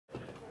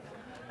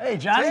Hey,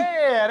 Johnny.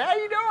 Ted, how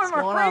you doing, my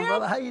friend? What's going on,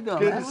 brother? How you doing,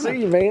 Good man? to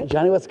see you, man.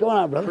 Johnny, what's going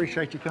on, brother?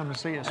 Appreciate you coming to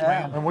see us,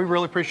 man. And we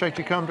really appreciate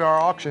you coming to our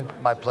auction.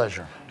 My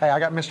pleasure. Hey, I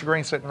got Mr.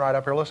 Green sitting right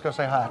up here. Let's go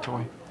say hi to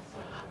him.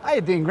 How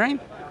you doing, Green?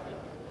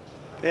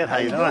 Ted, how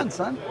you doing?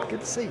 Son?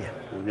 Good to see you.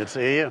 Good to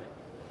see you.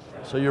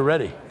 So you're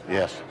ready?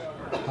 Yes.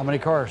 How many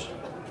cars?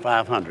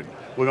 500.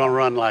 We're going to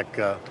run like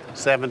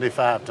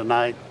 75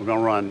 tonight. We're going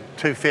to run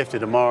 250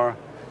 tomorrow,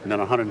 and then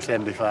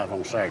 175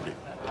 on Saturday.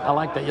 I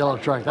like that yellow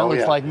truck. That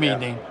looks like me,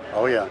 Dean.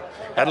 Oh, yeah.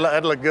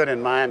 That'd look good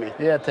in Miami.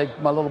 Yeah, take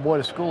my little boy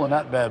to school in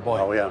that bad boy.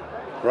 Oh, yeah.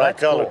 Bright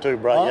color, too,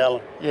 bright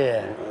yellow.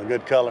 Yeah. A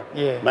good color.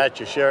 Yeah. Match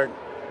your shirt.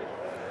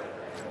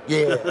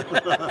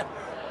 Yeah.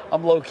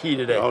 I'm low-key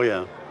today. Oh,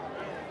 yeah.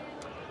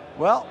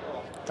 Well,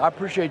 I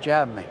appreciate you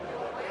having me.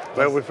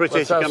 Well, we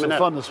appreciate you coming Let's have some up.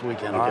 fun this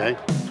weekend, all Okay.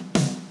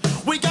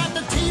 right? We got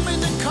the team in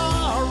the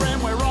car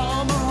and we're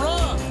on the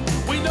run.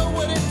 We know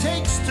what it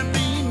takes to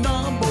be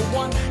number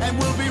one, and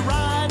we'll be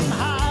riding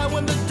high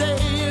when the day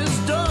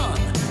is done.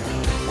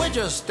 We're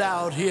just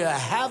out here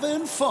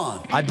having fun.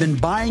 I've been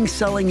buying,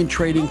 selling, and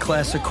trading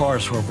classic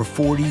cars for over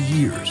 40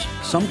 years.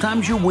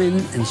 Sometimes you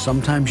win and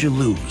sometimes you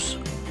lose.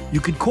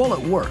 You could call it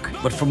work,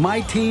 but for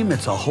my team,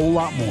 it's a whole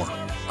lot more.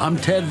 I'm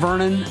Ted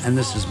Vernon, and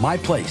this is my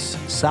place,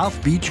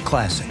 South Beach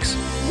Classics.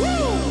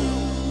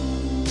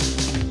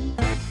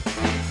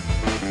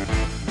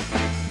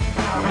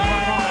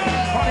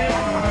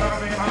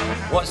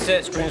 What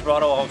sets Greensboro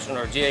Auto Auction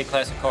or GA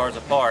Classic Cars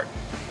apart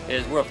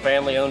is we're a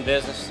family-owned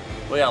business.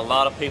 We got a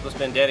lot of people that's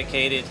been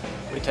dedicated.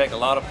 We take a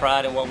lot of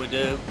pride in what we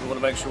do. We want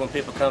to make sure when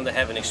people come they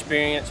have an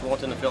experience. We want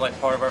them to feel like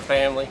part of our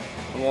family.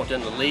 We want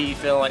them to leave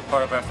feeling like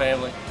part of our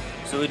family.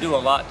 So we do a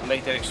lot to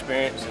make that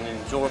experience and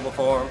enjoyable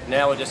for them.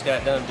 Now we just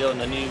got done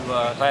building a new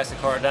classic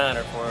car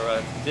diner for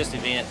this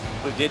event.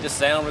 We did the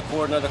sound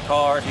recording of the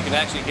cars. You can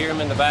actually hear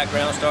them in the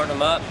background starting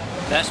them up.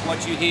 That's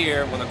what you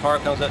hear when the car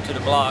comes up to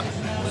the block.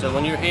 So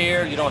when you're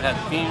here, you don't have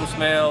the fume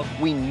smell.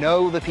 We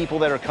know the people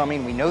that are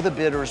coming, we know the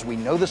bidders, we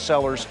know the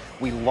sellers,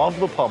 we love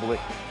the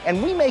public,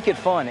 and we make it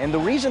fun. And the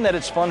reason that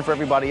it's fun for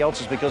everybody else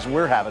is because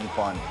we're having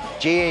fun.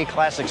 GA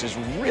Classics is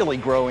really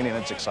growing and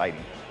it's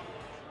exciting.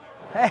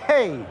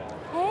 Hey!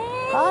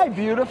 Hi,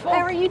 beautiful. How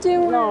are you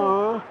doing?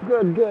 Aw,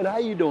 good, good. How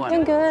you doing?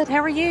 Doing good.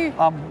 How are you?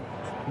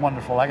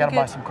 Wonderful. I got to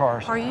buy some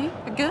cars. Are you?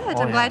 Good.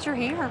 Oh, I'm glad you're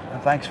here.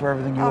 And thanks for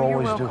everything you You're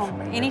always do welcome.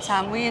 for me.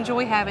 Anytime. We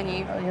enjoy having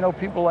you. You know,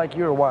 people like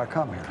you are why I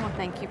come here. Well,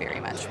 thank you very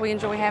much. We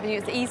enjoy having you.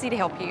 It's easy to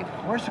help you.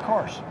 Where's the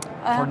cars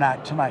for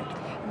tonight?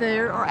 They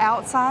are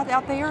outside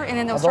out there, and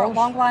then they'll Are start those-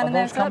 long lining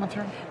are those those up. coming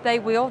through? They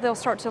will. They'll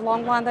start to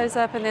long line those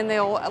up, and then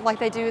they'll, like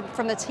they do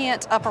from the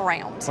tent up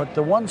around. But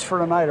the ones for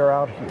tonight are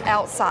out here.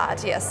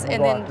 Outside, yes. We'll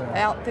And go then out there.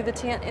 out through the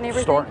tent and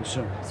everything. Starting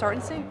soon.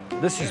 Starting soon.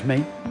 This is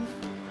me.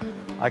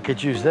 I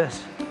could use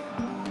this.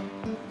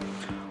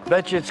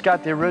 Bet you it's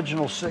got the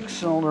original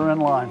 6-cylinder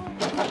inline.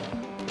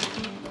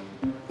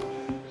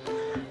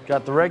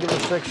 Got the regular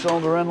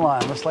 6-cylinder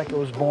inline. Looks like it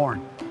was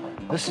born.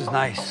 This is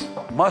nice.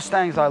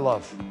 Mustangs I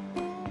love.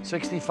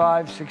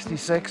 65,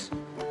 66,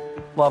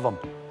 love them.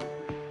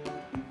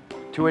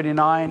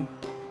 289.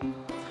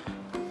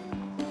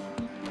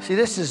 See,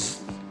 this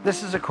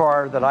is a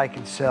car that I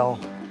can sell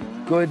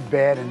good,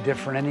 bad, and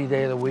different any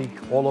day of the week,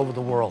 all over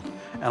the world.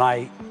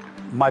 And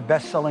my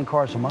best-selling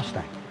car is a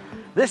Mustang.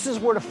 This is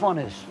where the fun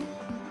is.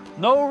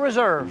 No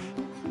reserve.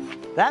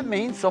 That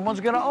means someone's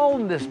gonna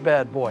own this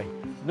bad boy.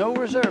 No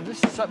reserve.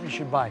 This is something you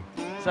should buy.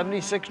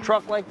 76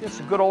 truck like this,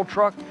 a good old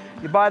truck.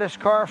 You buy this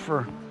car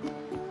for,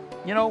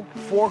 you know,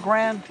 $4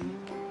 grand,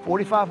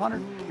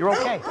 $4,500, you're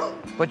okay.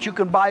 But you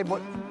can buy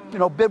what, you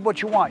know, bid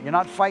what you want. You're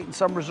not fighting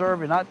some reserve.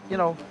 You're not, you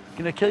know,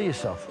 gonna kill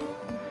yourself.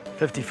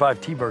 55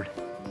 T-Bird.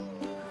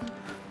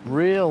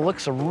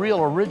 Looks a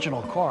real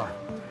original car.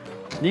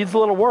 Needs a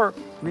little work,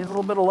 needs a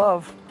little bit of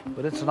love,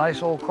 but it's a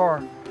nice old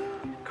car.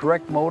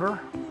 Correct motor,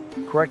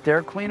 correct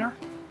air cleaner,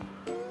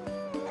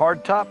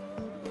 hard top.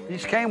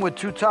 These came with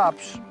 2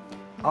 tops.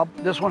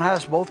 This one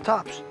has both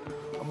tops.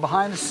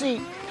 Behind the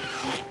seat,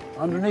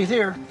 underneath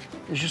here,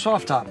 is your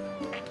soft top.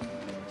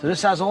 So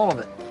this has all of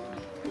it.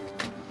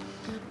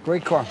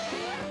 Great car.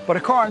 But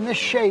a car in this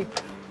shape,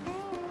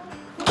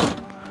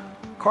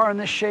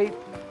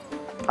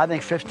 I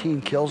think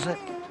 15 kills it.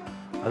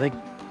 I think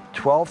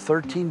 12,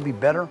 13 would be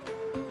better,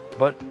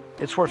 but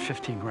it's worth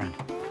 15 grand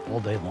all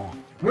day long.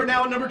 We're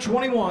now at number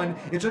 21.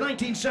 It's a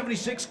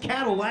 1976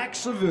 Cadillac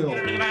Seville.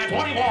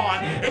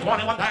 21. It's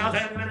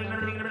 21,000.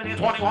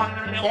 21.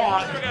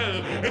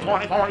 It's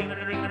 24.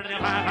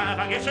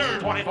 Yes, sir.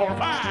 24.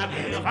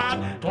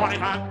 5.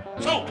 25.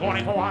 So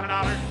 24 on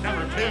 $1.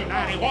 Number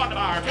 291 to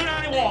bar.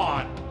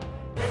 291.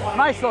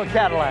 Nice little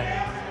Cadillac.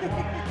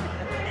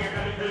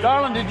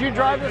 Darling, did you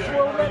drive this a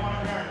little bit?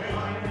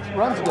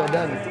 Runs good,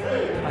 doesn't it?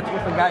 That's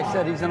what the guy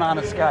said. He's an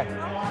honest guy.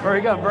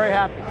 Very good. I'm very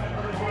happy.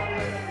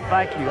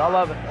 Thank you. I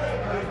love it.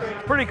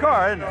 Pretty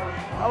car, isn't it?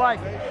 I like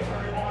it.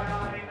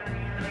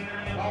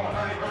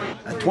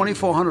 At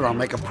 $2,400, I'll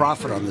make a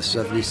profit on this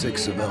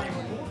 76 Seville.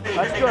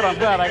 That's good. I'm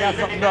glad I got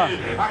something done.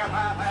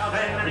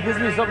 It gives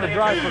me something to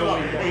drive for the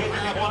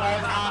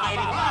weekend.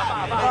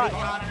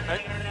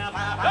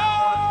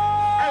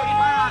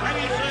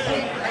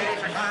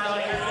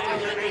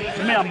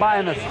 I'm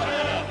buying this.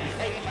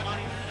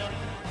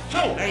 So,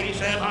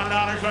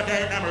 $8,700 right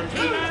there, number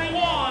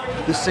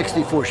 291. This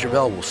 64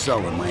 Chevelle will sell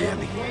in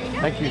Miami.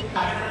 Thank you.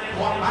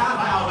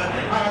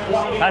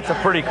 That's a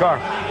pretty car.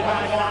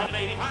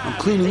 I'm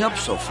cleaning up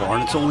so far,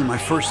 and it's only my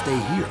first day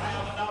here.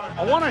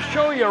 I want to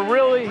show you a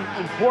really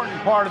important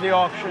part of the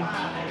auction,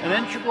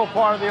 an integral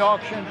part of the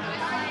auction,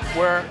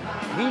 where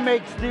he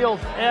makes deals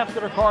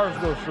after the cars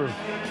go through.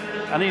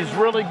 And he's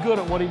really good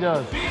at what he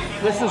does.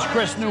 This is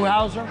Chris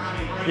Newhouser.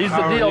 He's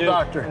the deal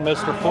doctor.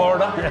 Mr.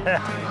 Florida.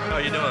 How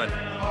are you doing?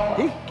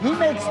 He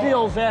makes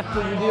deals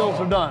after the deals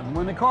are done.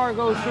 When the car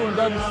goes through and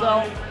doesn't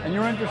sell and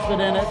you're interested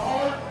in it,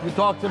 you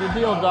talk to the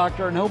deal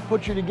doctor and he'll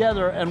put you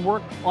together and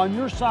work on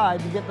your side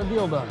to get the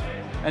deal done.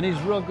 And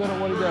he's real good at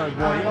what he does,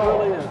 boy. He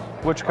really is.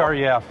 Which car are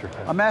you after?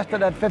 I'm after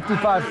that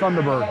 55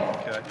 Thunderbird.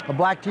 Okay. The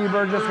black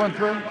T-Bird just went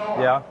through?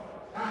 Yeah.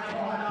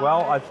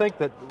 Well, I think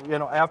that, you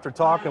know, after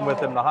talking with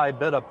him, the high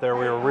bid up there,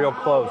 we were real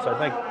close. I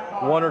think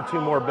 1 or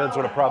 2 more bids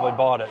would have probably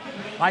bought it.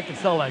 I can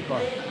sell that car.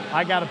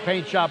 I got a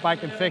paint shop. I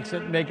can fix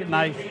it and make it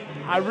nice.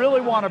 I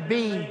really want to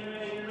be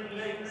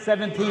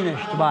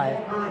 17-ish to buy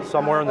it.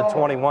 Somewhere in the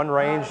 21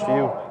 range.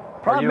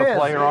 Are you a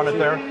player on it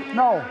there?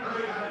 No.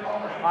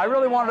 I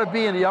really wanted to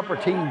be in the upper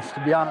teens, to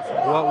be honest with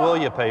you. What will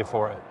you pay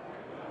for it?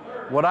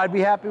 Would I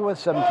be happy with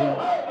 17?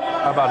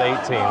 How about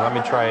 18? Let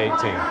me try 18.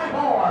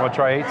 You want to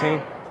try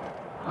 18?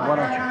 Why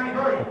don't you?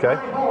 Okay.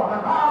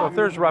 So if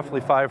there's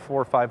roughly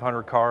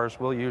 500 cars,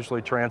 we'll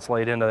usually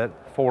translate into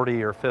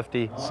 40 or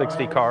 50,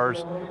 60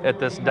 cars at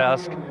this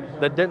desk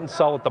that didn't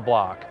sell at the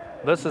block.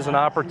 This is an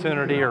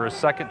opportunity or a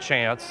second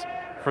chance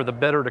for the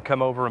bidder to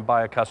come over and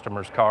buy a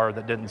customer's car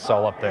that didn't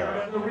sell up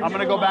there. I'm going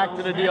to go back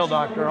to the deal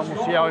doctor. I'm going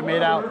to see how he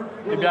made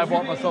out. Maybe I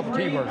bought myself a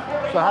T-Bird.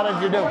 So how did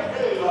you do?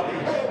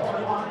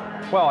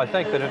 Well, I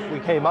think that if we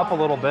came up a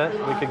little bit,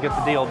 we could get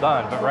the deal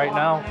done. But right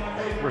now,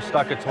 we're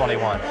stuck at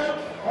 21.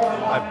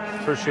 I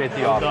appreciate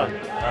the offer.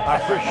 I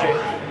appreciate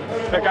it.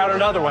 Pick out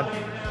another one.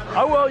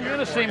 Oh, well, you're going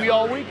to see me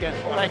all weekend.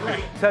 Thank you.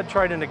 Ted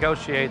tried to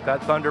negotiate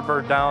that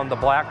Thunderbird down, the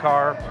black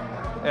car,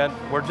 and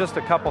we're just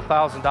a couple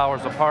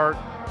 $1,000s apart.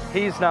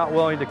 He's not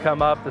willing to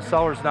come up. The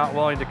seller's not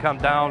willing to come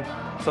down.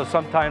 So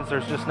sometimes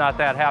there's just not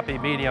that happy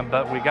medium,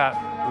 but we got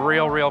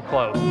real, real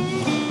close.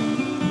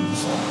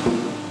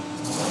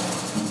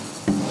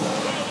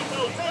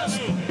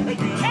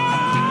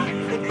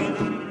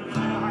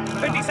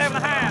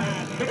 57.5.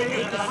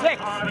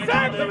 56.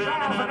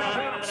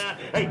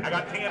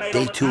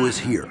 Day 2 is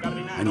here.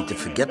 I need to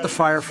forget the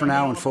fire for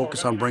now and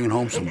focus on bringing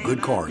home some good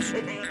cars.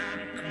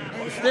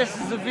 If this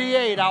is a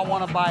V8, I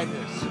want to buy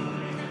this.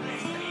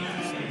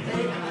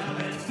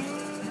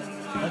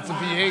 That's a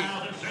V8.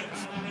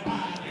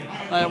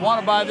 I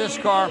want to buy this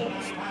car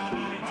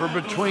for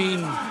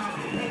between,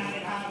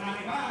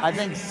 I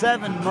think,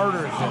 7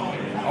 murders.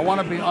 I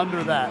want to be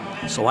under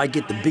that. So I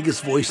get the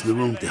biggest voice in the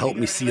room to help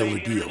me seal the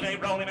deal.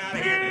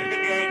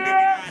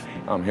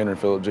 I'm Henry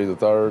Phillip G.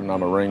 III, and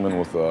I'm a ringman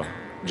with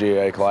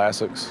GA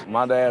Classics.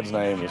 My dad's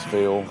name is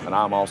Phil, and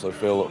I'm also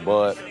Philip,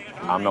 but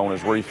I'm known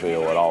as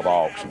Refill at all the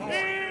auctions.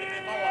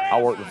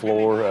 I work the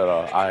floor,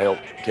 I help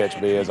catch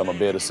bids. I'm a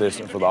bid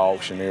assistant for the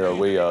auctioneer.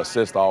 We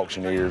assist the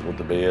auctioneers with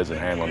the bids and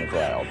handling the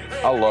crowd.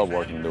 I love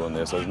working doing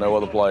this. There's no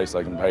other place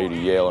they can pay to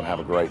yell and have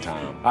a great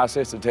time. I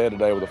assisted Ted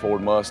today with a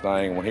Ford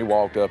Mustang. When he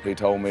walked up, he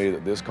told me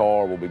that this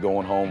car will be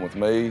going home with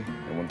me.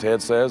 And when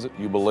Ted says it,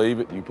 you believe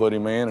it, you put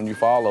him in and you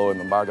follow it,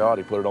 and by God,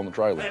 he put it on the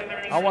trailer.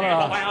 I want to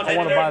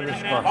buy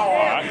this car.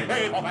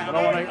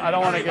 I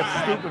don't want to get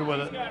stupid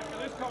with it.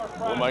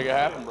 We'll make it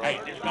happen, bro.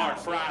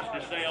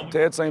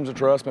 Ted seems to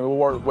trust me. We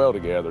work well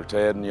together.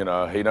 Ted, you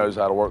know, he knows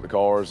how to work the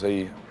cars.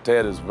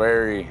 Ted is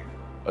very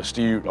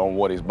astute on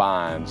what he's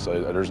buying,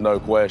 so there's no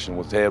question.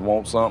 When Ted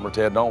wants something or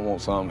Ted don't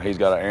want something, he's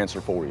got an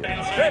answer for you.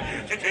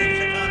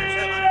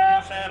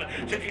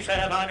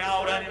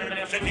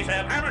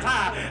 67, hammers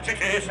high,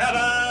 67.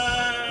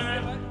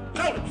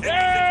 Number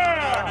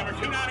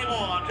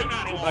 291,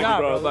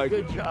 291.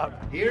 Good job.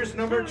 Here's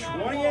number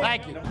 28.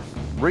 Thank you.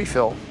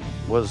 Refill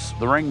was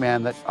the ring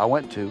man that I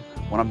went to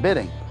when I'm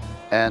bidding.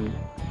 And,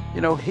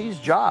 you know, his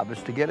job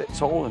is to get it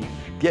sold and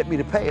get me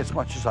to pay as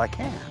much as I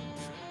can.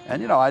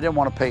 And, you know, I didn't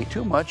want to pay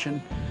too much,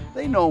 and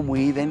they know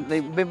me.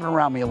 They've been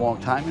around me a long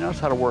time. He knows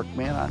how to work,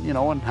 man, you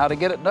know, and how to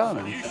get it done.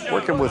 And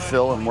working with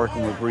Phil and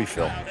working with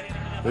Refill,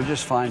 they're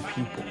just fine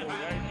people.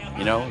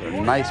 You know,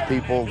 they're nice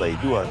people. They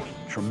do a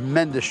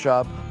tremendous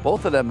job.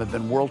 Both of them have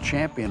been world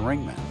champion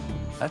ringmen.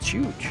 That's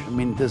huge. I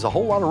mean, there's a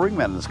whole lot of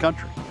ringmen in this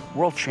country,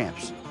 world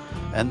champs.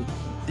 And,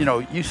 you know,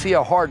 you see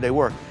how hard they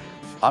work.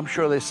 I'm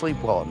sure they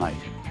sleep well at night.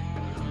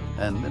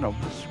 And, you know,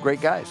 it's great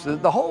guys.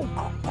 The whole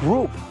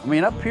group, I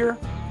mean, up here,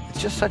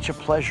 it's just such a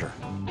pleasure.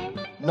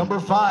 Number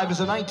 5 is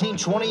a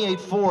 1928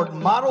 Ford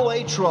Model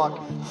A truck,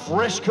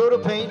 fresh coat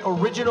of paint,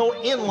 original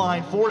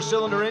inline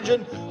 4-cylinder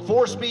engine,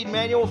 4-speed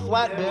manual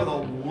flatbed.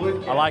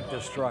 I like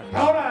this truck.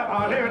 Runs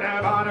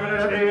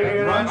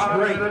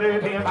great.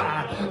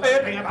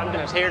 I'm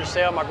just here to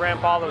sell my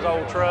grandfather's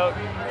old truck.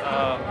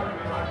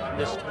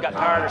 just got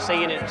tired of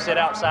seeing it sit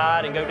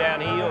outside and go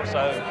downhill,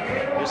 so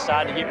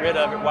decided to get rid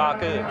of it while I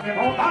could.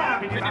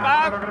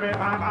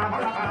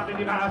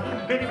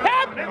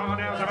 55.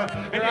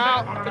 You're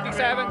out.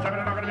 57.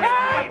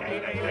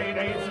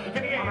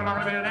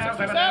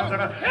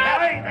 67.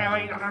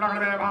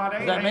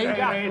 Is that me?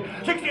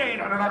 68.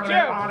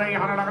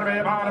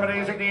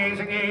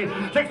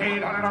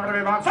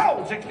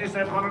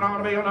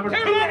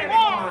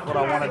 But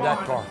I wanted that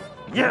car.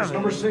 Yes.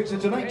 Number 6,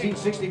 it's a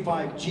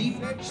 1965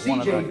 Jeep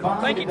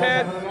CJ5. Thank you,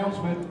 Ted.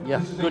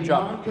 Yeah, good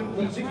job.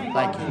 Thank you.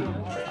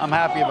 I'm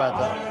happy about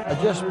that. I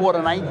just bought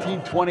a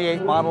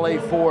 1928 Model A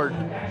Ford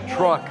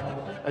truck,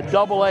 a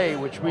double A,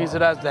 which means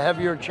it has the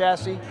heavier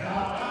chassis.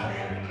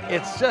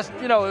 It's just,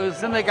 you know, it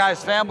was in the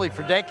guy's family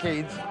for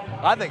decades.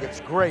 I think it's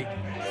great.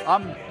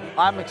 I'm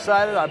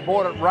excited. I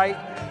bought it right.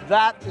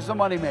 That is a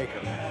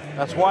moneymaker.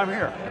 That's why I'm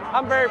here.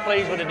 I'm very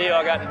pleased with the deal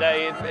I got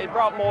today. It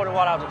brought more than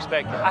what I was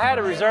expecting. I had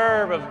a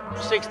reserve of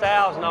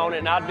 $6,000 on it,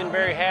 and I'd been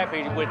very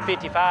happy with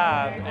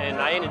 $55,000, and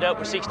I ended up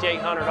with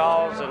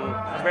 $6,800, and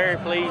I'm very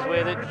pleased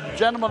with it. The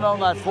gentleman on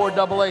that Ford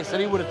AA said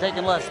he would have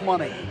taken less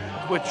money,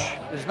 which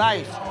is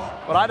nice,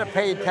 but I'd have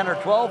paid 10 or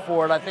 12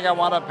 for it. I think I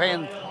wound up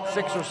paying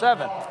 6 or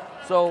 7.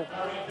 So,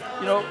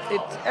 you know,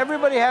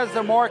 everybody has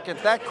their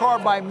market. That car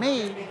by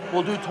me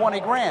will do 20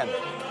 grand.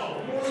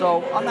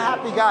 So I'm a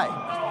happy guy.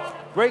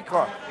 Great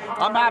car.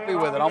 I'm happy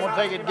with it. I'm gonna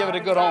take it and give it a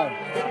good home.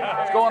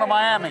 It's going to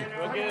Miami.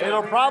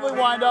 It'll probably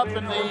wind up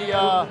in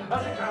the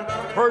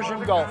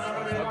Persian Gulf.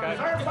 Okay.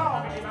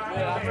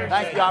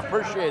 Thank you, I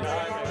appreciate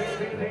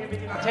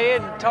it.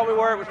 Ted told me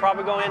where it was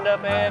probably going to end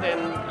up at,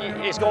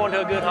 and it's going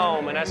to a good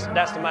home, and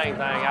that's the main thing.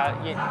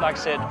 Like I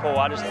said before,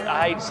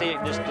 I hate to see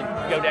it just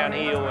to go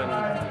downhill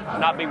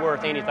and not be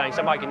worth anything.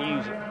 Somebody can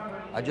use it.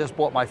 I just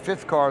bought my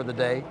 5th car of the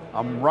day.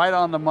 I'm right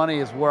on the money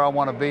is where I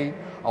want to be.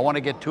 I want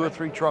to get 2 or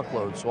 3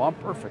 truckloads, so I'm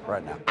perfect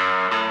right now.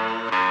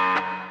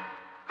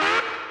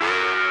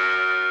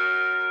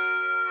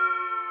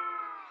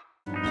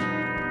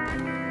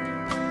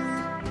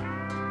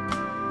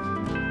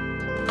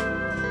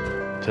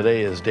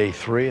 Today is day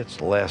 3. It's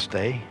the last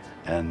day,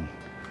 and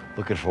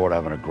looking forward to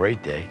having a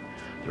great day.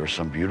 There are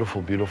some beautiful,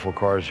 beautiful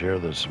cars here.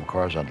 There's some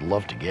cars I'd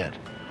love to get,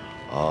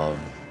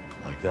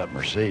 like that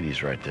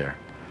Mercedes right there.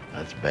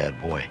 That's a bad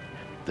boy.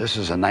 This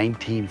is a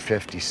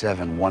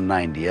 1957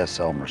 190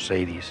 SL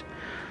Mercedes.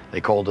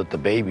 They called it the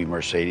baby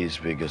Mercedes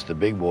because the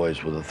big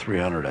boys were the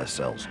 300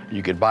 SLs.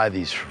 You could buy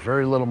these for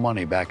very little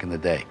money back in the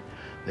day.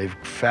 They've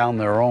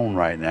found their own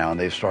right now, and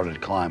they've started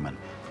climbing.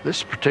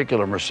 This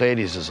particular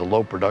Mercedes is a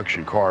low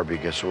production car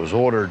because it was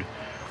ordered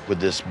with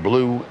this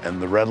blue and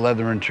the red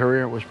leather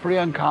interior. It was pretty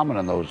uncommon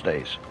in those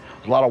days.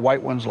 A lot of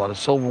white ones, a lot of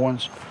silver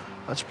ones.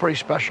 That's a pretty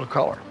special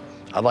color.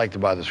 I'd like to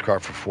buy this car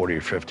for 40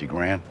 or 50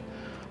 grand.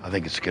 I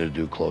think it's gonna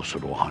do closer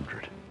to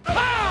 100.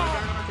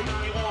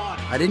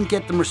 I didn't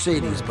get the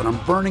Mercedes, but I'm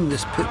burning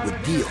this pit with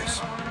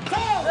deals.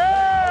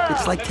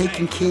 It's like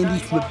taking candy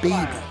from a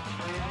baby.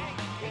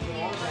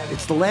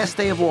 It's the last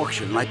day of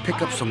auction, and I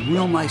pick up some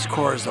real nice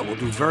cars that will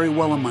do very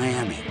well in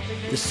Miami.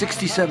 The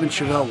 67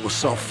 Chevelle will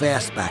sell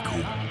fast back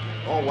home.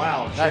 Oh,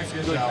 wow. That's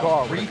a good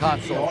car with a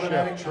console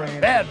shift.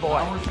 Bad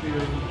boy.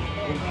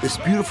 This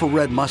beautiful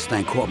red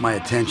Mustang caught my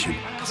attention.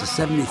 It's a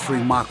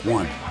 73 Mach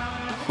 1.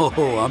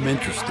 Oh, I'm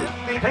interested.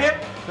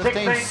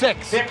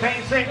 15.6.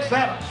 15.6,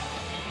 7.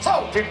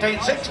 So,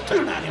 15.6,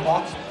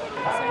 291. So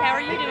how are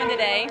you doing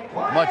today?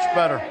 Much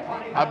better.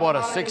 I bought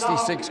a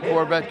 66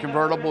 Corvette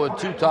convertible with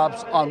 2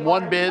 tops on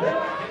one bid.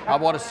 I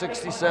bought a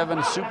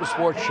 67 Super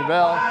Sport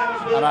Chevelle,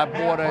 and I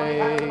bought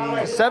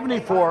a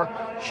 74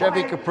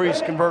 Chevy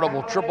Caprice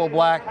convertible, triple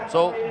black.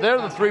 So they're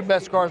the 3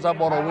 best cars I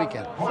bought all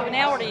weekend. So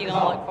now what are you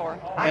going to look for?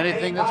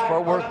 Anything that's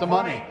worth the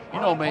money. You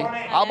know me,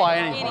 I'll buy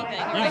anything.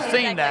 You've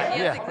seen that,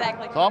 yes, yeah.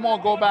 Exactly. So I'm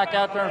gonna go back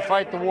out there and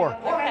fight the war.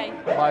 Okay,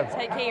 Bye.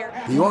 take care.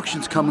 The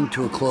auction's coming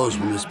to a close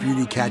when this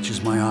beauty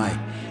catches my eye.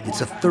 It's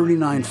a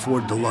 39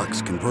 Ford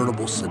Deluxe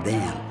convertible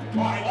sedan.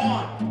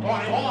 21.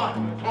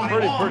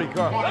 Pretty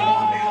car.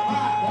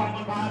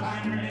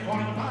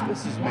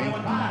 This is me.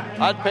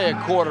 I'd pay a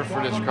quarter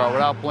for this car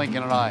without blinking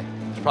an eye.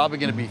 It's probably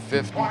gonna be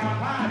 50,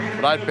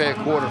 but I'd pay a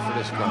quarter for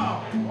this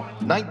car.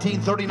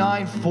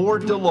 1939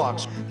 Ford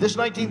Deluxe. This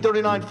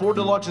 1939 Ford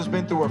Deluxe has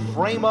been through a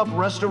frame-up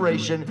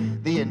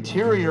restoration. The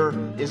interior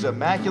is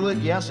immaculate.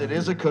 Yes, it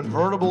is a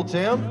convertible,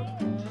 Tim.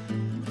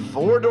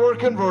 4-door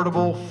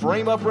convertible,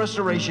 frame-up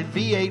restoration,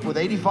 V8 with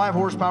 85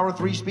 horsepower,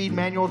 3-speed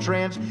manual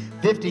trans,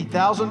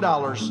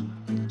 $50,000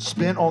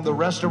 spent on the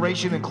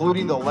restoration,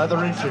 including the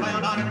leather interior.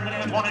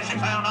 27,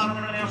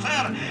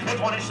 27,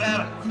 27,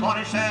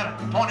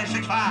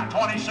 26, 5,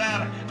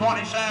 27,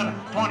 27,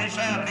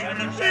 27,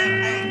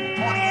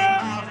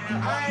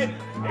 28,000.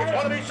 It's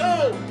going to be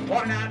sold.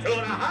 29, 2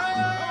 and a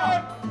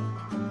half.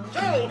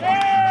 Sold.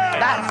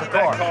 That's the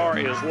car. That car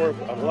is worth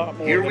a lot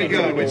more. Here we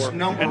go. It's door.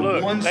 number and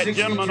look, 162. that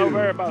gentleman over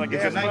there by the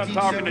gas pump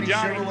talking to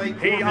Johnny,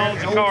 he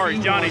owns the car.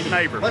 He's Johnny's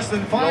neighbor. Less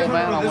than 500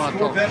 of this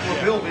Corvette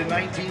were built in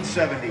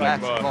 1970.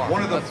 That's the car.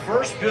 One of the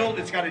first built.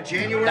 It's got a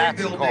January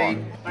build date.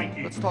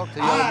 Let's talk to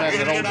the old man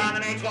that owned it.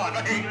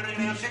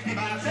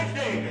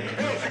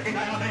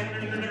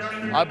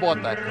 I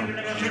bought that car.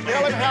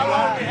 Tell him how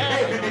long he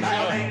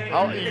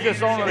had it. You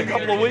just owned it a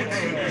couple of weeks?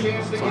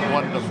 It's a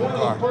wonderful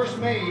car.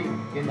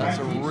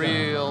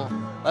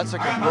 That's a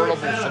convertible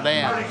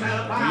sedan.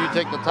 When you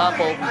take the top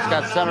open, it's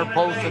got center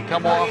posts that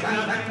come off.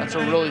 That's a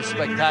really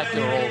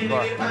spectacular old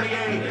car. Really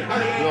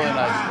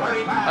nice car.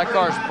 That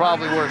car's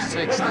probably worth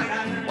 60,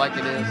 like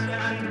it is.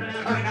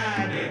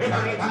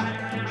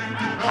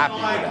 Happy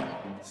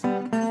with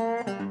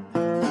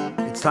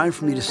that. It's time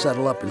for me to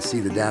settle up and see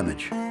the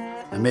damage.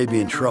 I may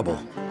be in trouble.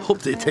 Hope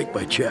they take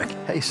my check.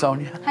 Hey,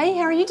 Sonia. Hey,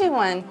 how are you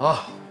doing?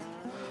 Oh,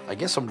 I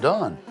guess I'm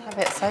done. I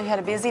bet so. You had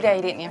a busy day,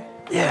 didn't you?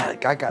 Yeah,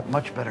 I got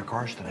much better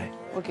cars today.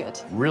 Well, good.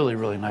 Really,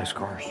 really nice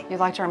cars. You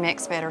liked our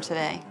mix better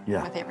today.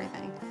 Yeah. With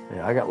everything.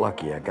 Yeah, I got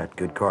lucky. I got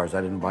good cars.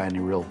 I didn't buy any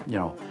real,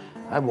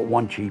 I bought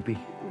one cheapie.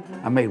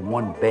 I made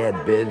one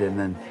bad bid, and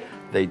then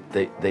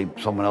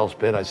someone else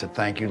bid. I said,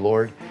 thank you,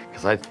 Lord,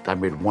 because I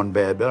made one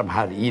bad bid. I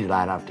had to eat it.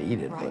 I'd have to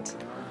eat it. Right. But,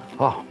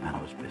 oh, man,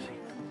 I was busy.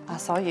 I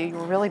saw you. You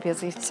were really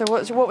busy. So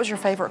what was your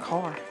favorite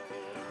car?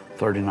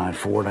 39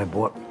 Ford I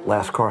bought.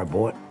 Last car I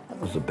bought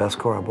was the best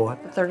car I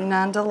bought. The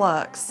 39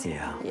 Deluxe.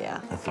 Yeah.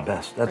 Yeah. That's the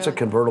best. That's Really? a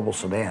convertible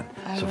sedan.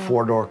 It's a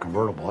four-door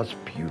convertible. That's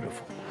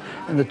beautiful.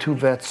 And the two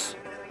Vets,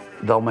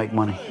 they'll make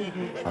money.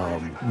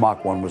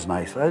 Mach 1 was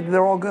nice.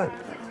 They're all good.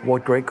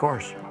 What great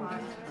cars.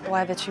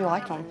 Glad that you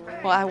liked them.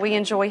 Well, we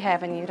enjoy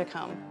having you to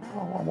come.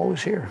 Oh, I'm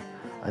always here.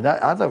 I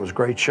thought it was a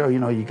great show.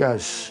 You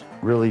guys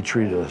really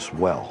treated us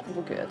well.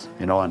 Well, good.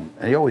 And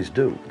you always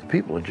do. The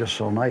people are just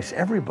so nice.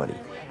 Everybody.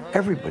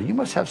 You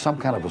must have some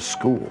kind of a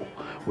school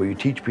where you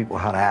teach people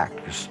how to act.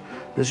 Because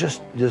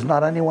there's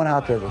not anyone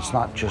out there that's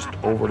not just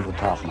over the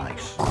top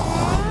nice.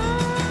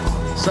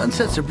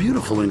 Sunsets are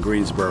beautiful in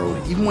Greensboro,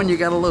 even when you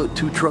gotta load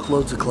 2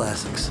 truckloads of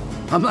classics.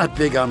 I'm not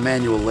big on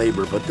manual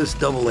labor, but this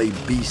AA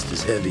beast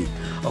is heavy.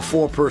 A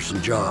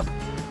 4-person job.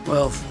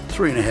 Well,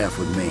 3.5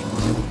 with me.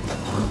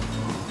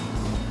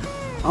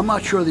 I'm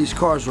not sure these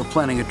cars were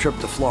planning a trip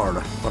to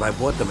Florida, but I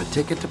bought them a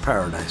ticket to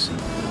paradise.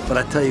 But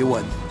I tell you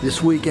what,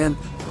 this weekend,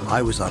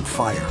 I was on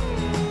fire.